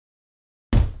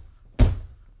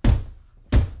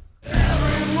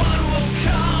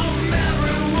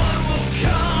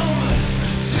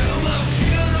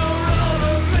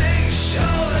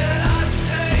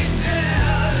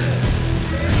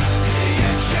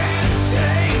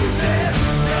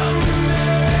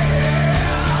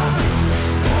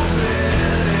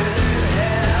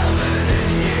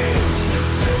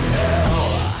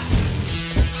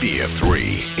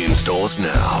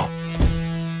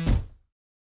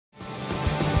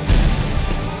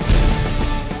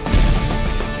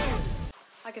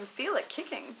I can feel it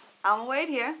kicking. Alma Wade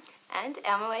here. And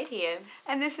Alma Wade here.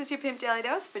 And this is your PiMP Daily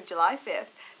Dose for July 5th.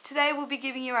 Today we'll be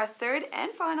giving you our third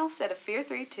and final set of F.E.A.R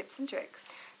 3 tips and tricks.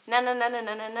 No,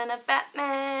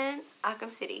 Batman,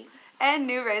 Arkham City. And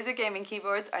new Razer gaming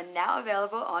keyboards are now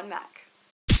available on Mac.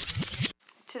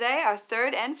 Today our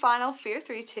third and final F.E.A.R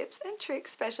 3 tips and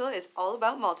tricks special is all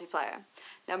about multiplayer.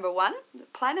 Number 1,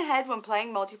 plan ahead when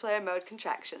playing multiplayer mode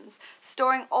contractions.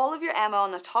 Storing all of your ammo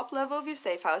on the top level of your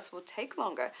safe house will take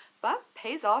longer, but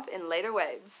pays off in later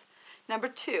waves. Number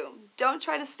 2, don't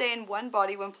try to stay in one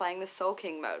body when playing the Soul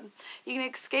King mode. You can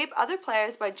escape other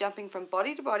players by jumping from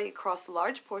body to body across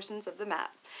large portions of the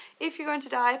map. If you're going to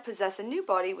die, possess a new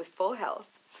body with full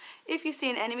health. If you see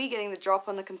an enemy getting the drop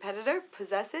on the competitor,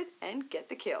 possess it and get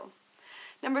the kill.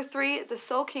 Number 3, the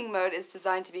Soul King mode is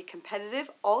designed to be competitive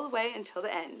all the way until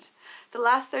the end. The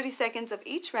last 30 seconds of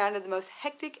each round are the most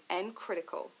hectic and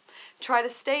critical. Try to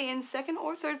stay in second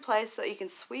or third place so that you can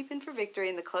sweep in for victory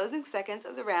in the closing seconds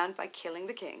of the round by killing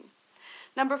the king.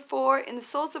 Number 4, in the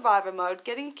Soul Survivor mode,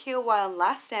 getting a kill while on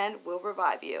last stand will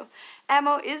revive you.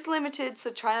 Ammo is limited, so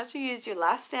try not to use your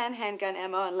last stand handgun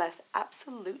ammo unless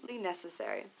absolutely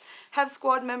necessary. Have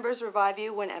squad members revive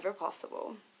you whenever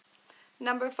possible.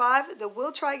 Number 5, the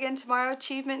We'll Try Again Tomorrow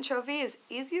achievement trophy is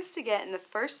easiest to get in the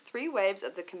first 3 waves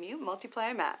of the Commute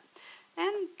multiplayer map.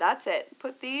 And that's it.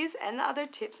 Put these and the other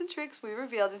tips and tricks we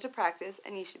revealed into practice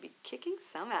and you should be kicking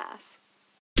some ass.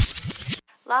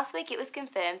 Last week it was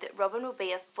confirmed that Robin will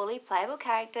be a fully playable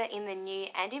character in the new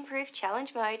and improved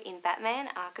challenge mode in Batman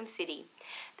Arkham City.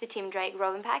 The Tim Drake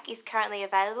Robin pack is currently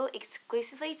available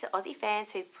exclusively to Aussie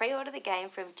fans who pre-order the game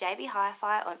from JB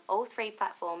Hi-Fi on all 3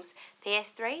 platforms,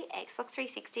 PS3, Xbox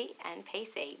 360 and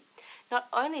PC. Not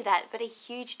only that, but a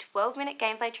huge 12-minute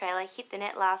gameplay trailer hit the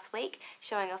net last week,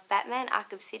 showing off Batman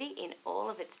Arkham City in all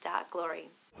of its dark glory.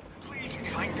 Please,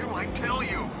 if I knew, I'd tell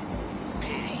you.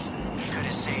 Pity. You could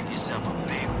have saved yourself a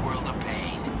big world of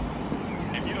pain.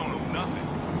 If you don't know nothing,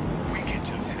 We can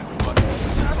just hit a button.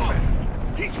 Oh,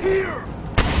 he's here!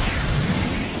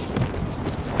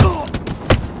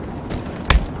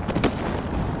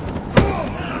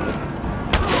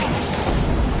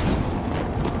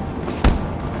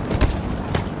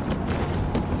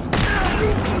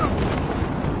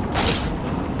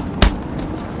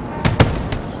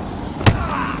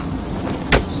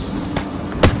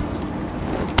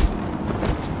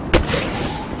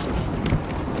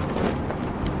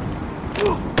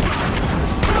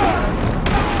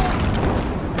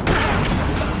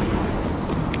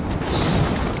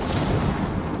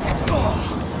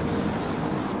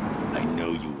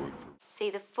 See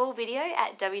the full video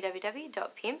at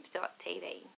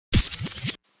www.pimp.tv.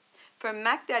 For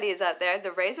Mac Daddies out there, the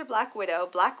Razer Black Widow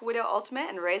Ultimate,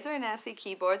 and Razer NASI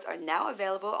keyboards are now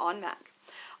available on Mac.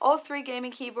 All 3 gaming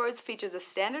keyboards feature the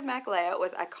standard Mac layout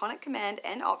with iconic command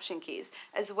and option keys,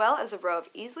 as well as a row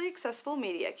of easily accessible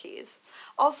media keys.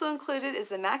 Also included is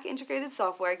the Mac integrated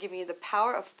software giving you the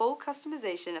power of full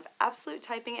customization of absolute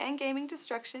typing and gaming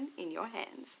destruction in your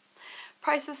hands.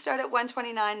 Prices start at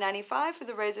 $129.95 for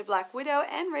the Razer Black Widow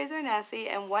and Razer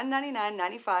NASI and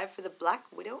 $199.95 for the Black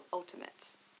Widow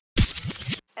Ultimate.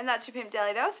 And that's your PiMP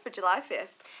Daily Dose for July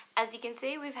 5th. As you can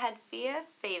see, we've had fear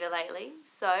fever lately,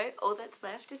 so all that's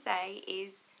left to say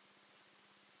is...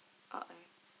 I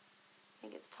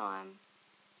think it's time.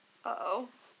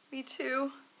 Me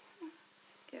too.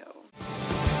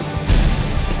 Ew.